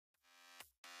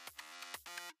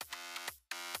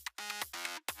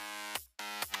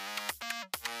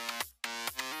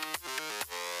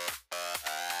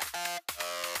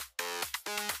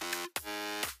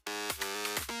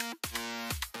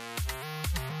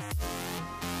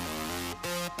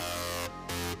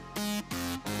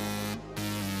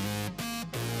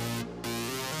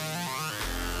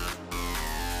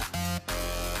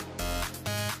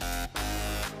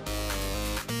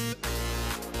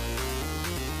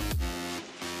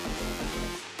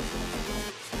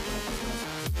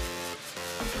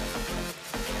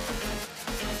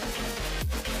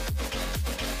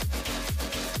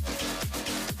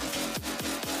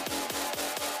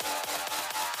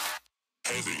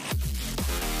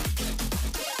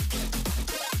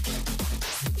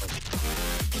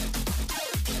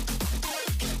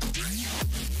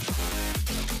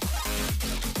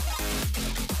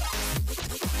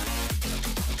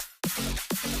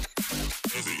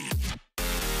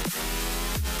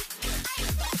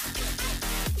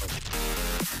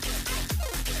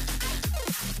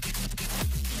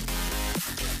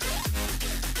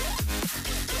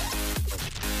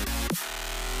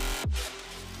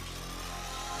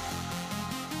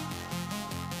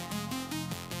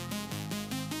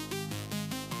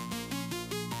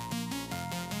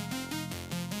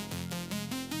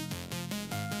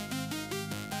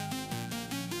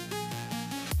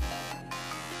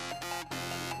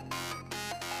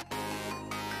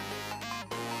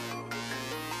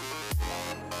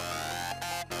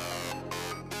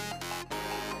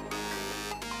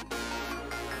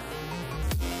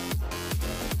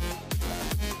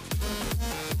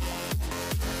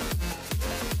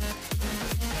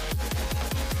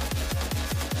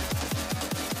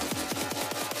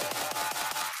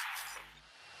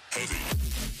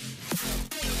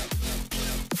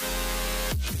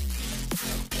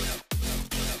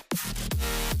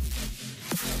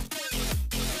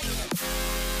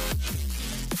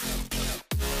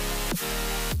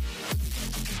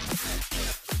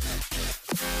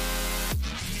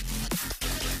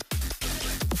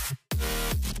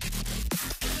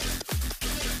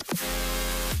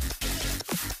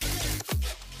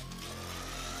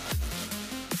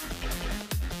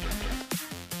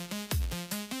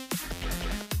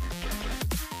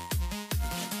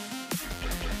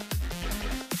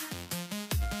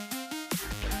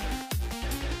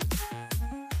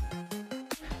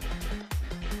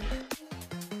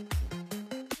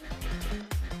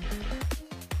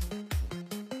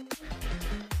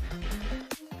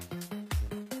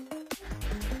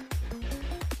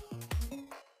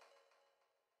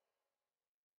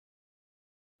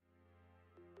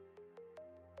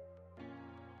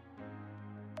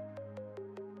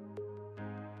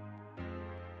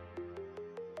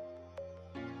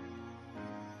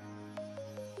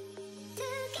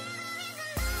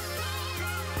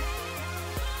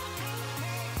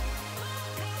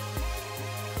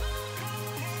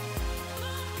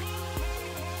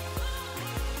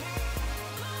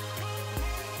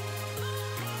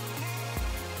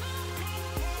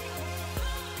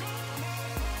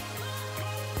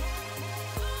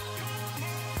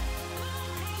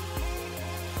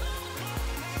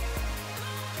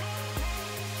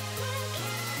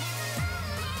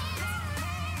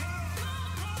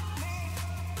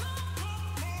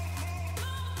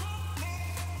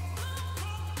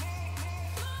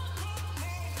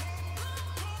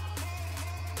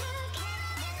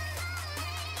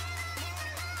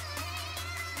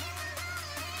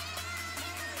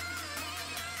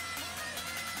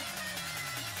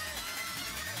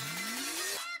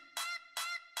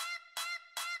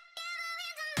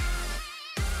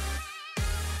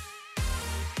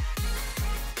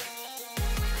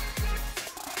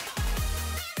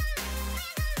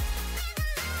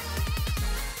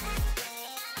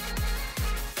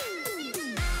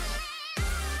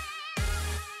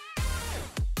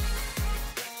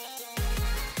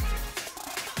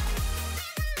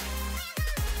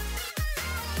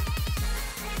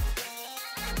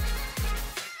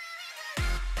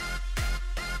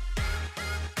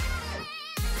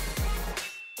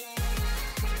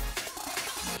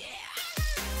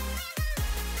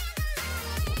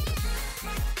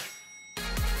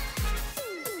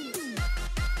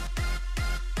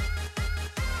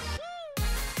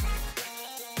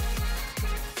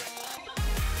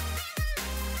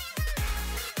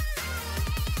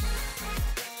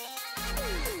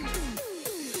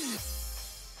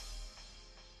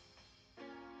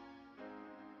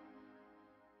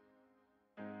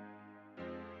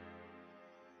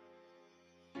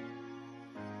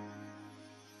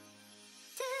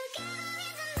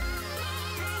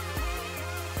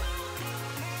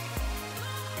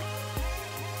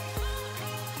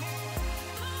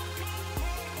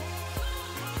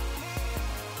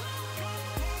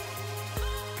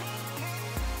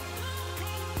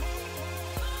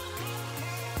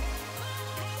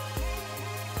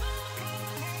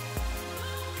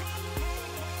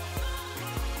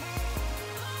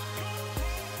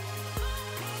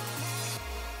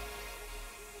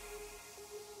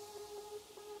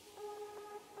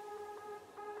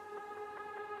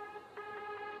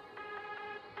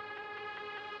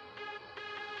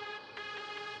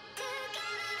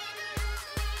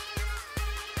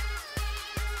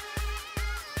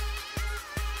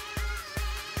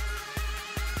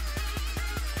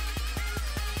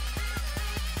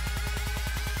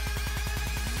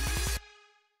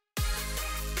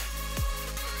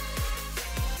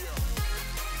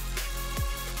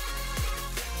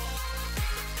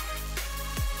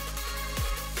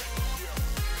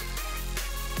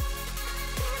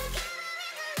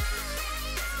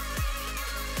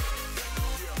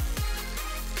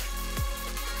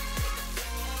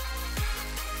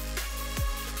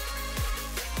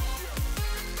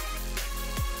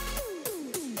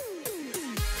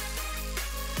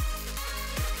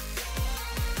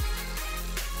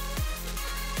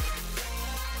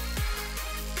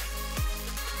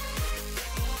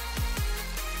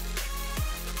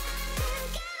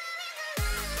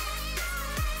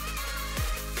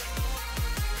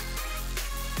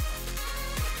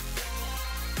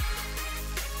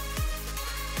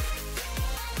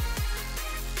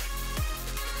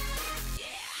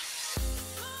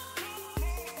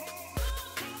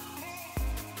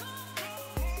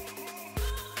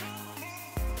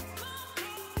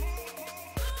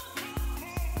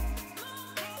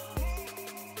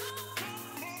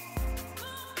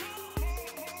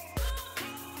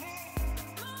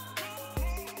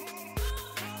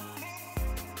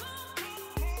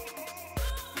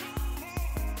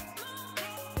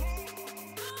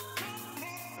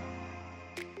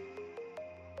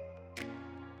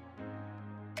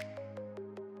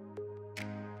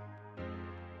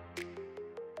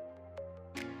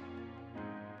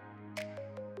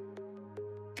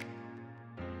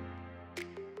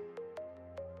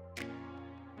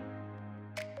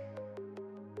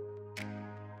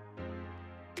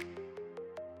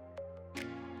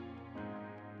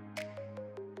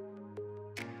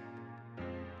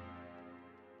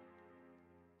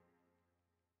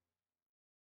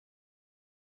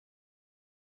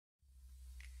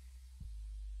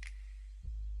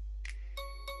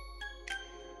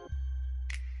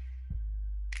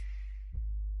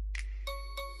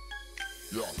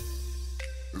Yeah,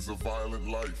 it's a violent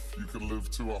life. You could live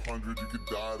to 100, you could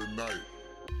die tonight.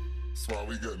 That's why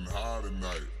we getting high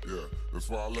tonight. Yeah, that's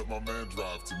why I let my man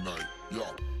drive tonight.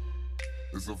 Yeah,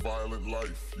 it's a violent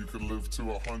life. You could live to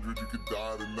 100, you could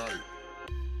die tonight.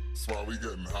 That's why we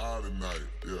getting high tonight.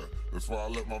 Yeah, that's why I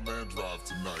let my man drive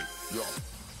tonight. Yeah,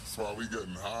 that's why we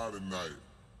getting high tonight.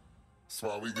 That's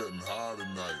why we getting high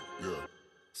tonight. Yeah,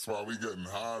 that's why we getting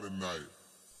high tonight.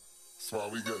 That's why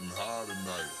we getting high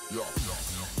tonight. Yeah.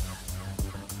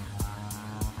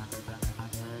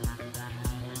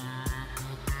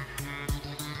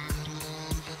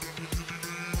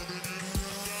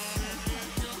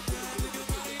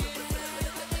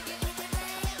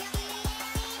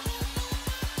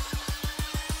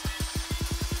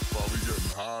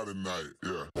 High tonight,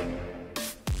 yeah.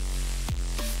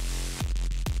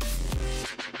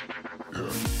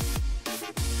 Yeah.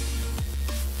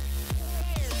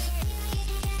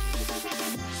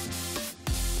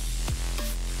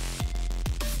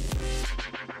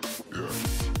 Yeah.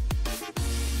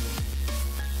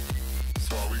 That's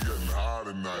why we getting high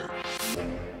tonight. Yeah.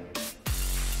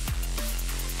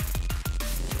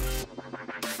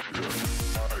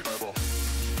 Alright, ever.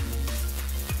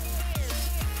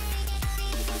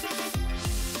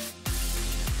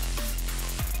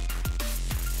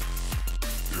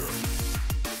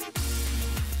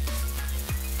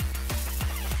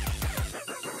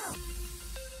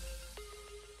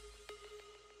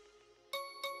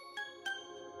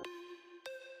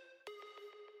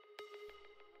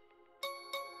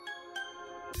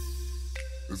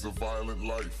 It's a violent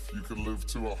life. You could live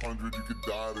to 100, you could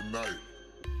die tonight.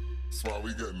 That's why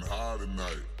we getting high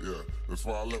tonight. Yeah, that's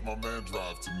why I let my man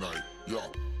drive tonight. Yeah,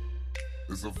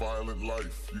 it's a violent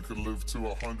life. You could live to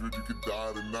 100, you could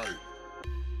die tonight.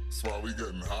 That's why we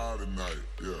getting high tonight.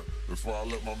 Yeah, that's why I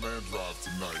let my man drive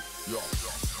tonight. Yeah.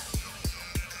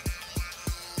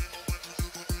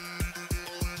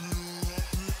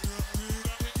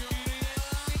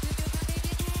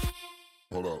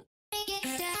 Hold up.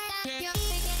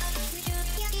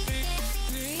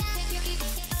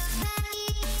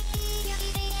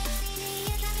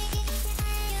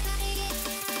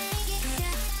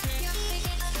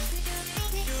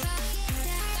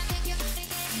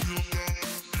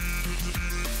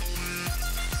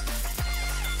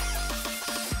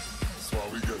 That's why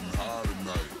we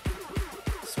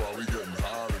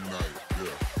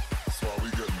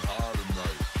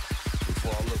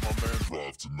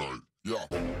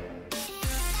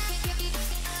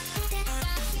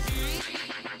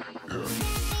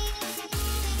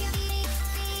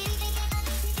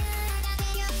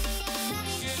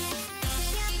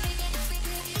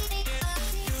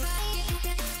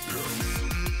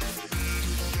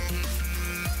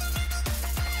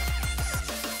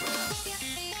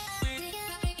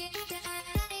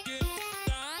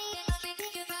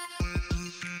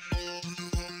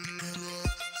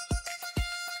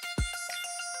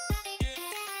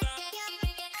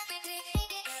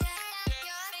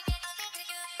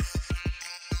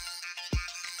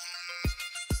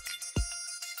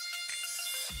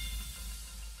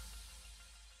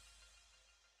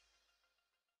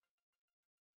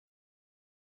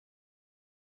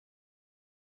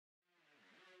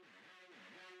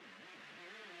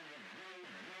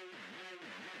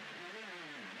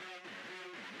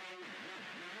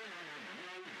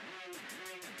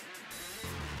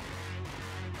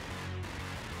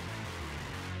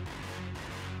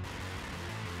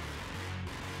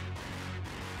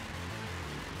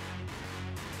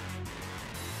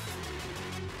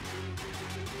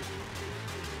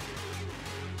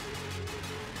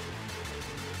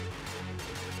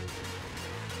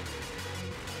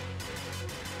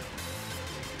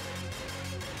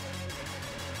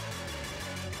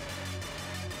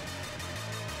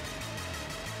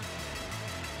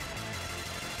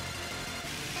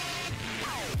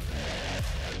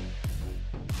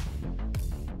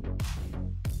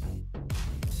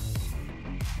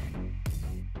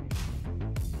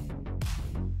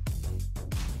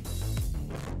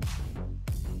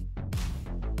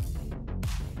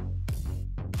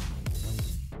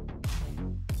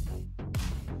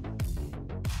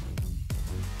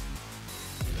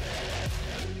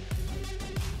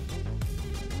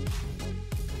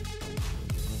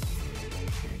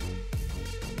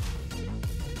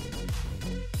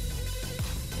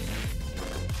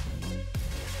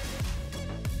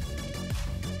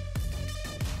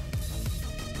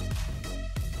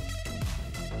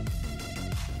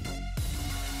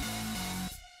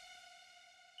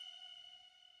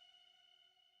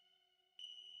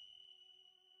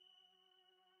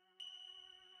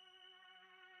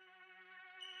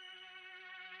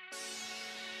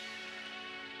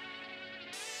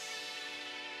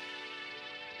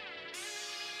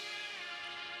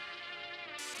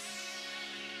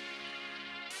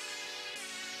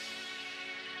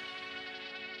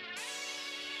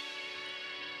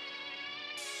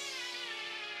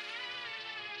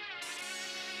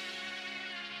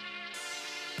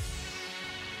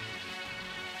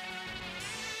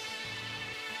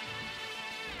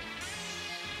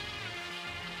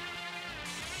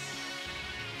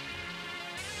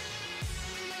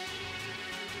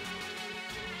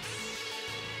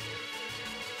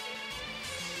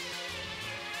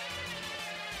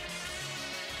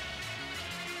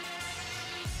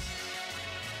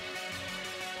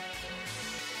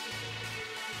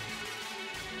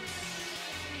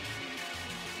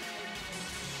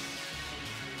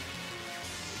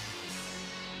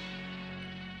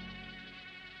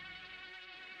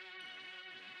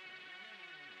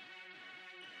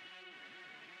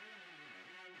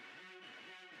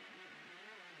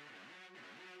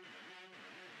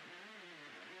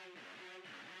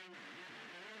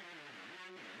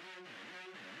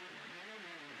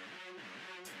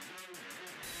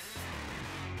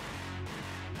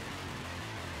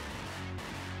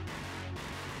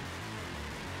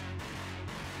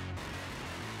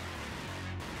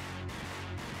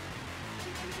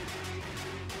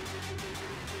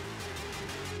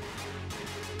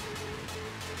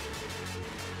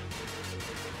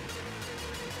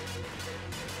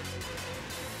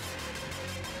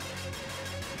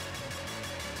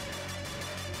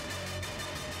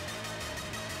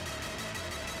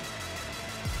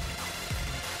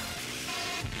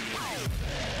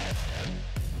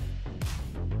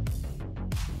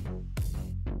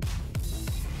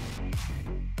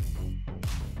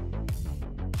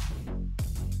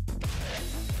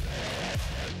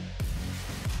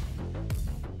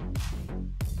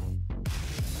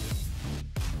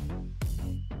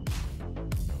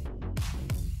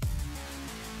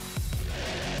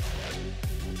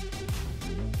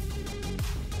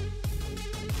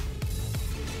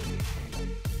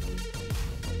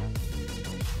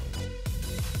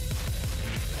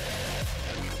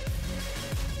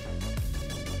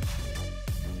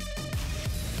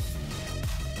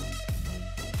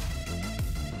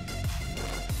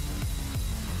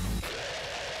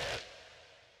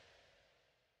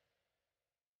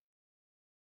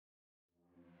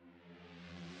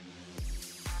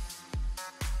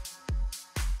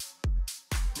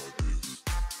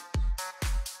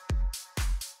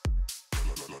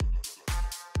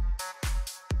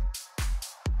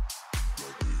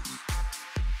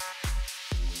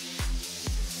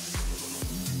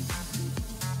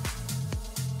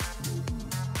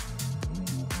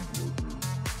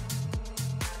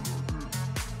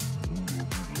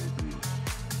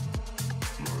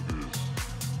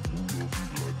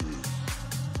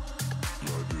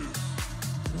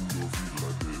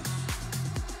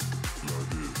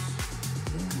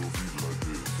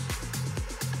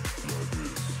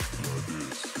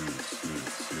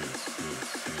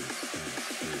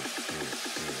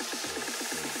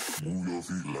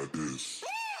your feet like this.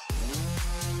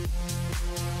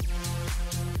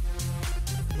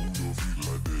 Move your feet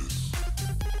like this.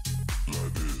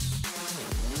 Like this.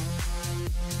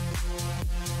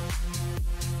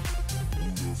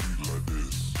 Move your feet like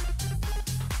this.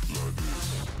 Like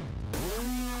this.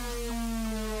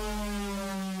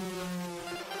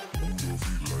 Move your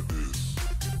feet like this.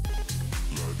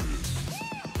 Like this.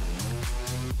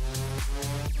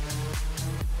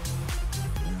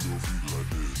 Move your feet like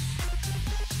this.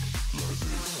 Like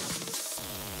this.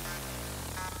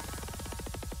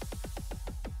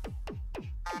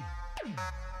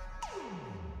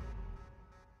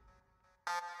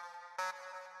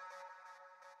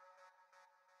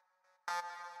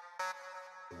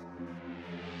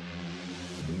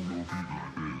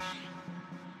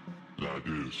 Like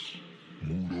this.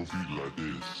 Move your feet like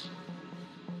this.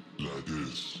 Like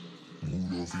this. Move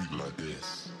your feet like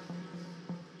this.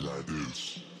 Like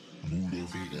this. Move your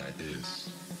feet like this.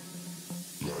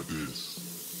 Like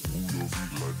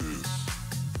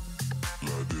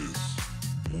this.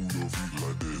 Move your feet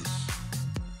like this.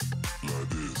 Like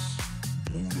this.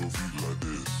 Move your feet like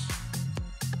this.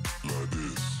 Like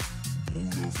this.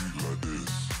 Move your feet like this.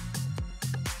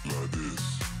 Like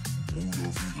this. Move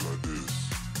your feet like this. Like this. Move your feet like this.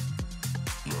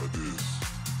 Like this,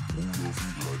 move your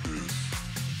feet like this,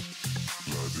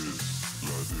 like this,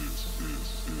 like this,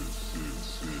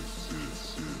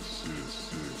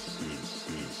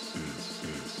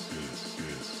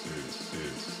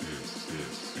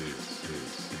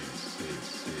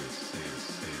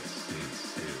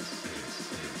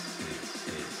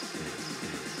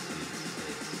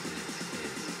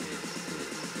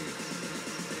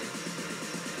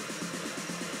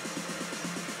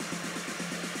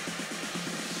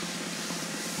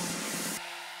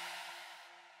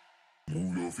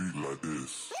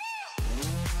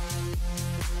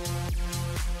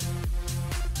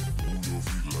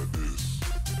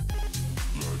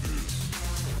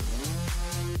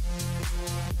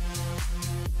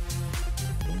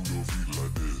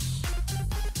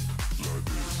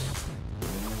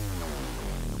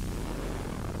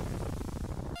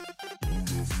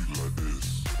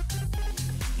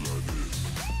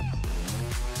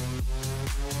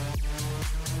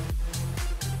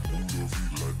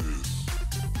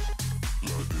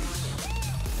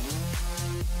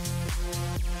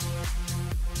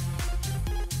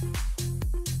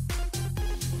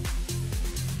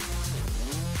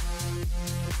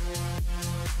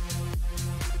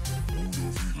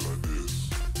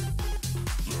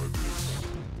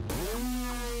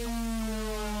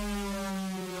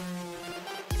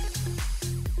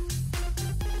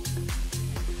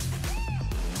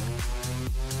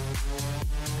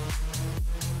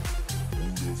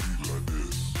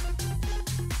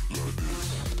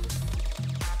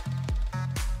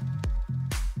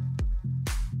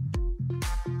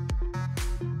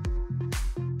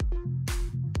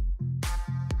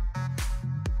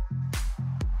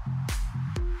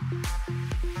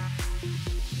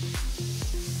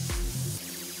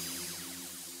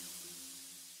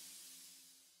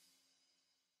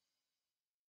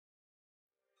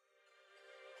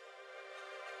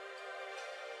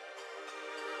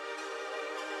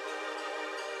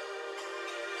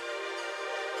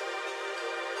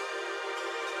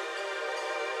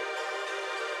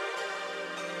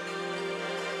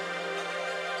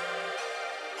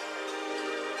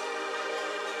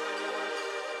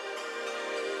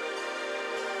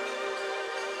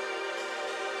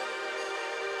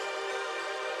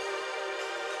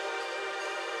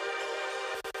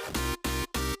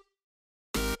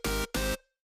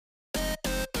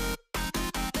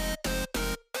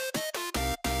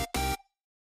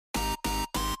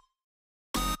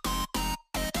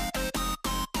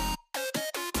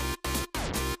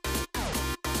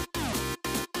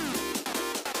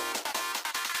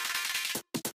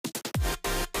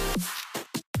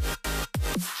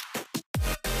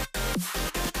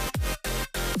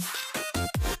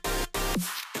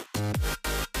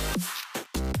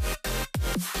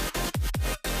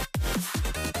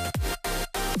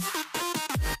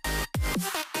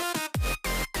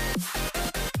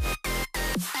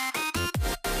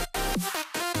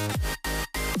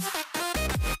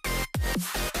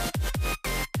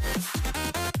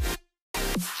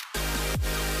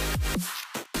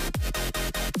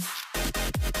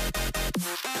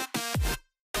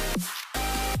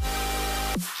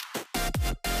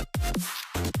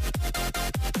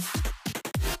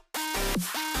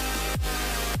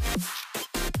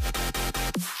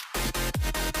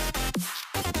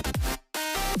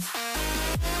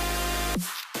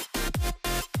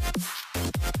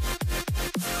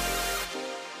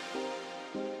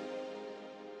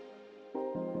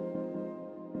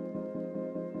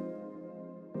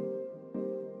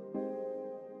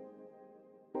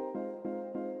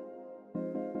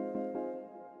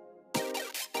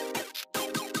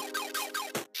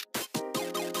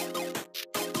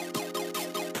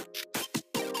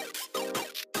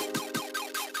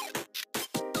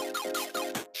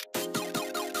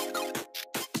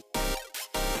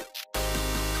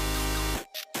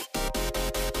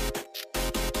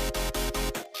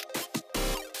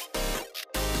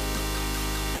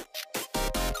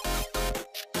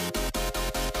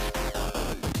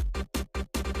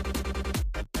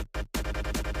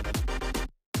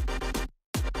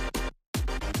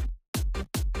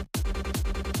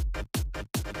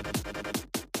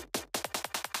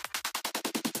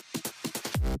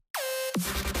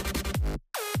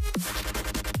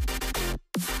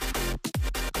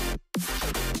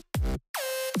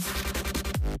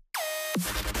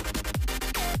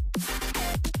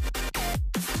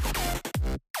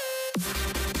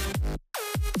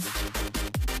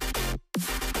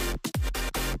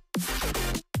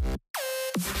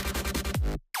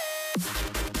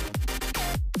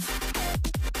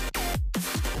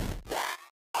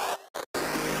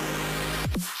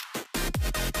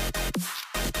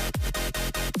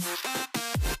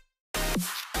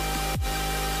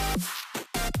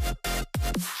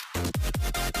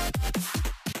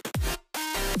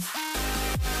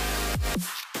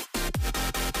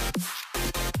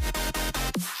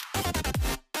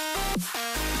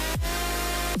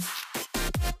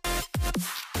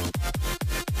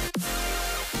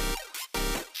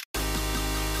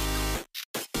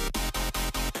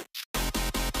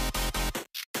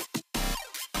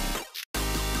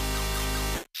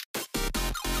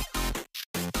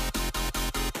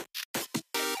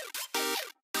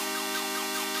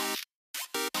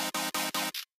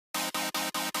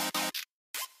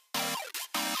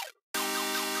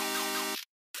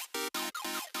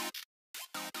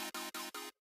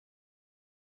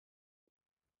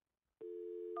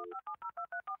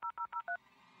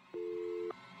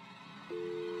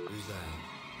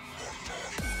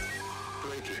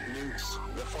 Breaking news.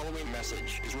 The following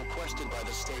message is requested by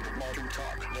the state of Modern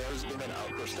Talk. There's been an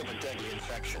outburst of a deadly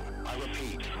infection. I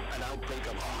repeat, an outbreak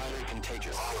of a highly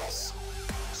contagious virus.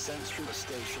 Sent through the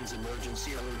station's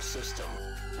emergency alert system.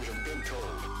 We have been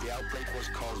told the outbreak was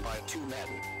caused by 2 men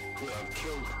who have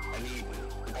killed and eaten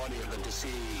the body of the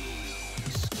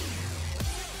deceased.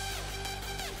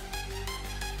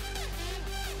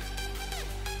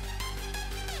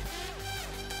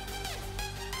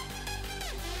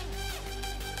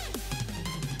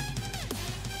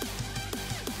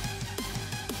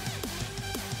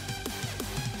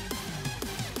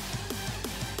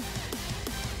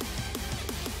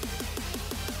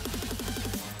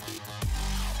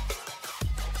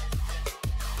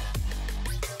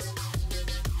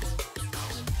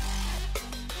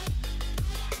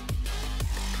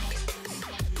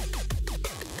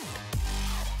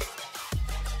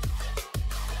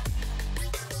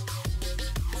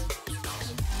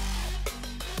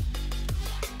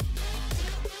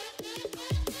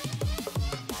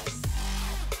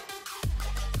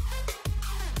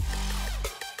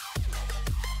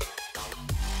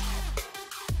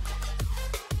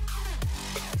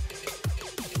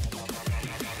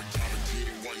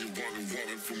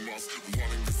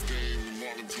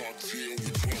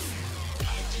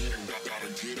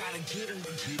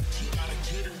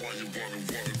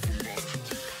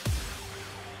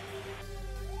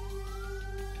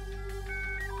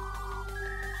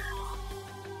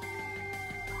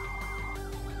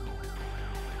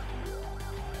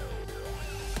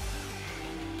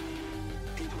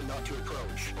 Not to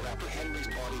approach or apprehend these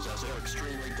bodies as they're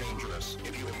extremely dangerous.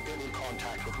 If you have been in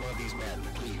contact with one of these men,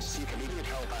 please seek immediate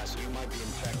help as you might be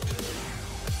infected.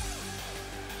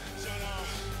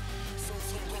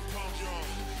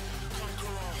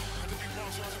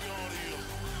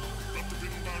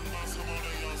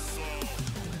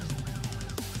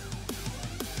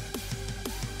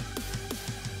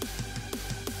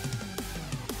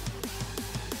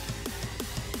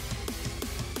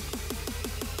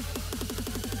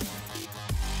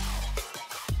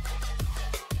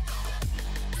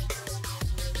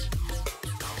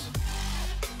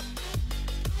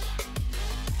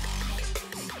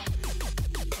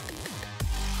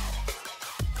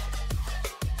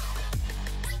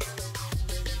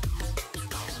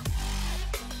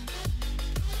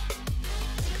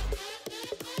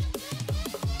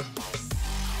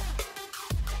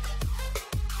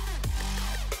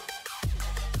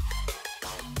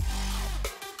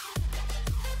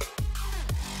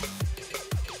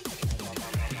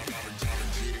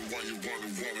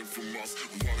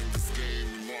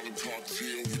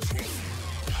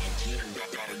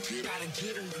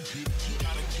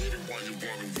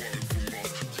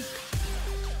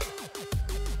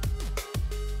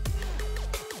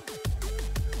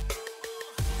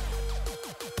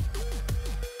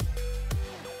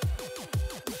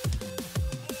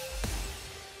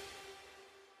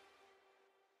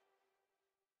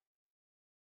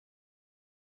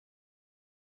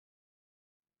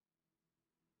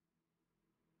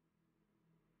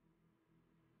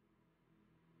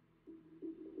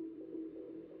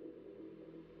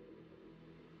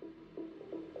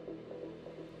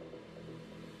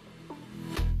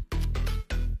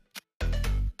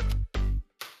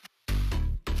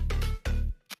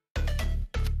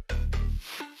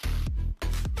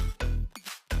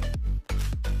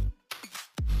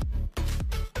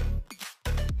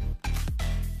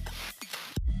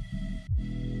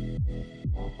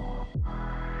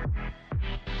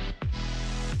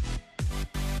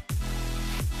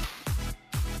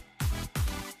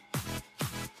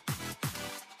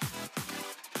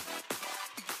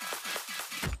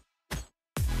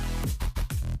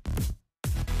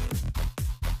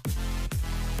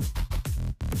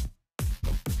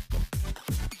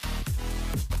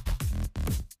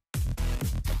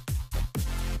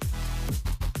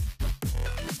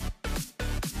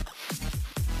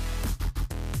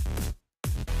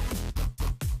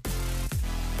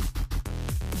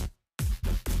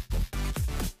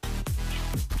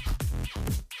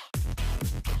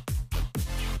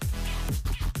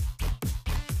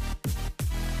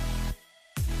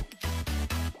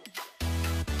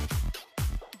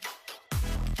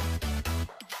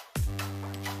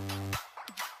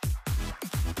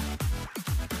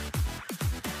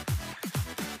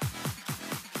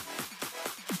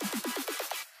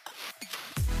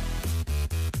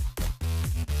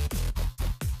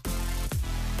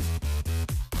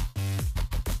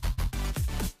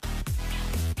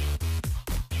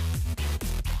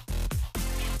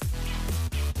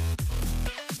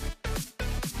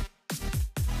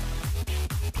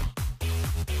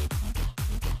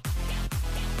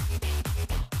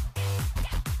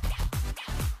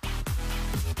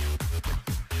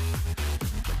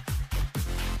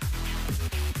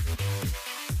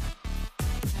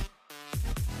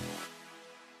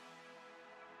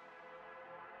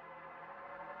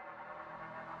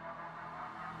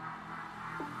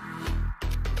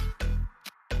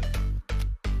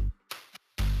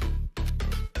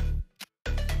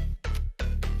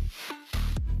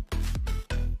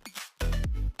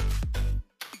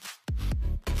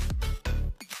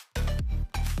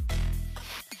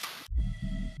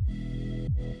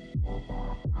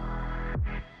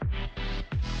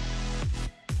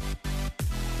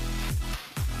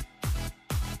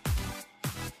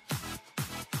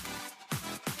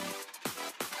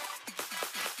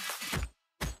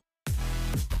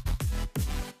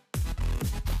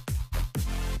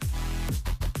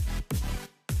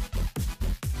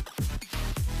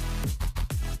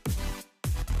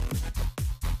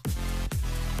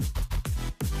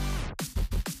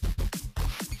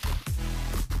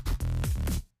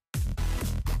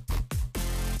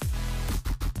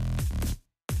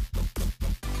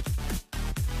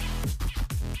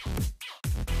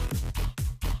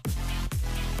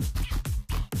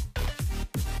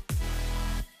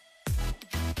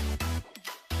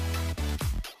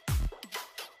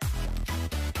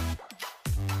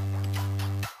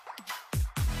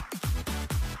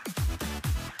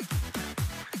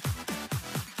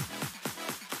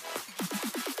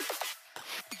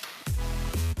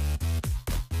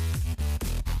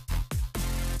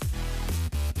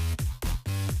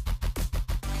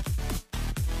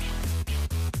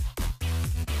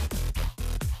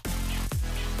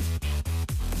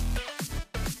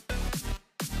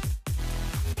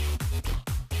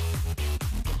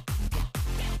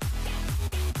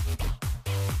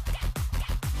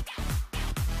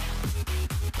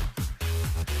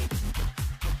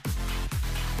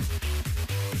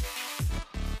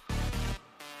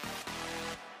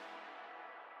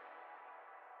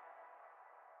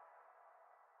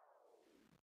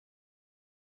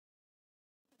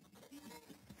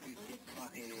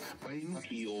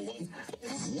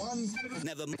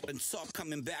 Never modern talk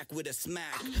coming back with a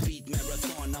smack. Beat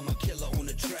marathon, I'm a killer on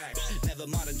the track. Never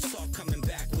modern talk coming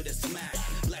back with a smack.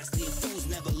 Blasting fools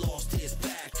never lost his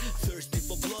back. Thirsty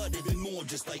for blood, even more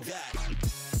just like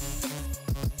that.